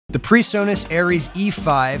The PreSonus Eris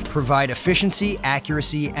E5 provide efficiency,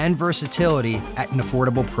 accuracy, and versatility at an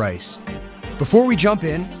affordable price. Before we jump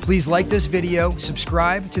in, please like this video,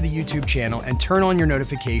 subscribe to the YouTube channel, and turn on your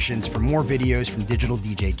notifications for more videos from Digital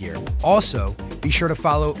DJ Gear. Also, be sure to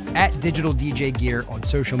follow @Digital DJ Gear on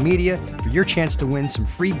social media for your chance to win some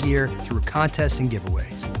free gear through contests and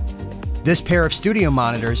giveaways. This pair of studio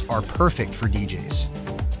monitors are perfect for DJs.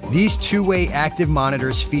 These two-way active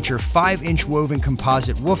monitors feature 5-inch woven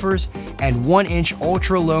composite woofers and 1-inch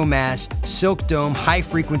ultra-low mass silk dome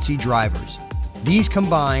high-frequency drivers. These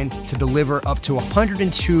combine to deliver up to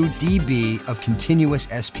 102 dB of continuous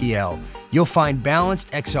SPL. You'll find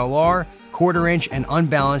balanced XLR, quarter-inch, and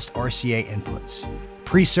unbalanced RCA inputs.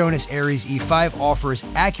 PreSonus Eris E5 offers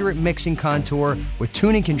accurate mixing contour with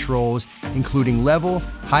tuning controls, including level,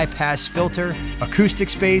 high-pass filter, acoustic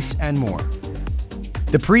space, and more.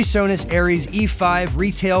 The PreSonus Eris E5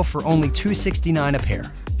 retail for only $269 a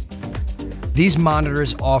pair. These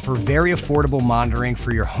monitors offer very affordable monitoring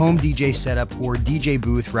for your home DJ setup or DJ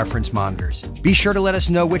booth reference monitors. Be sure to let us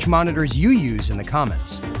know which monitors you use in the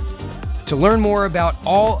comments. To learn more about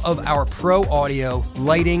all of our pro audio,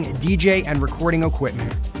 lighting, DJ, and recording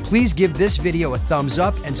equipment, please give this video a thumbs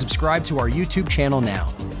up and subscribe to our YouTube channel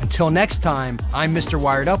now. Until next time, I'm Mr.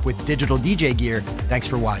 Wired Up with Digital DJ Gear. Thanks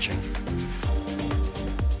for watching.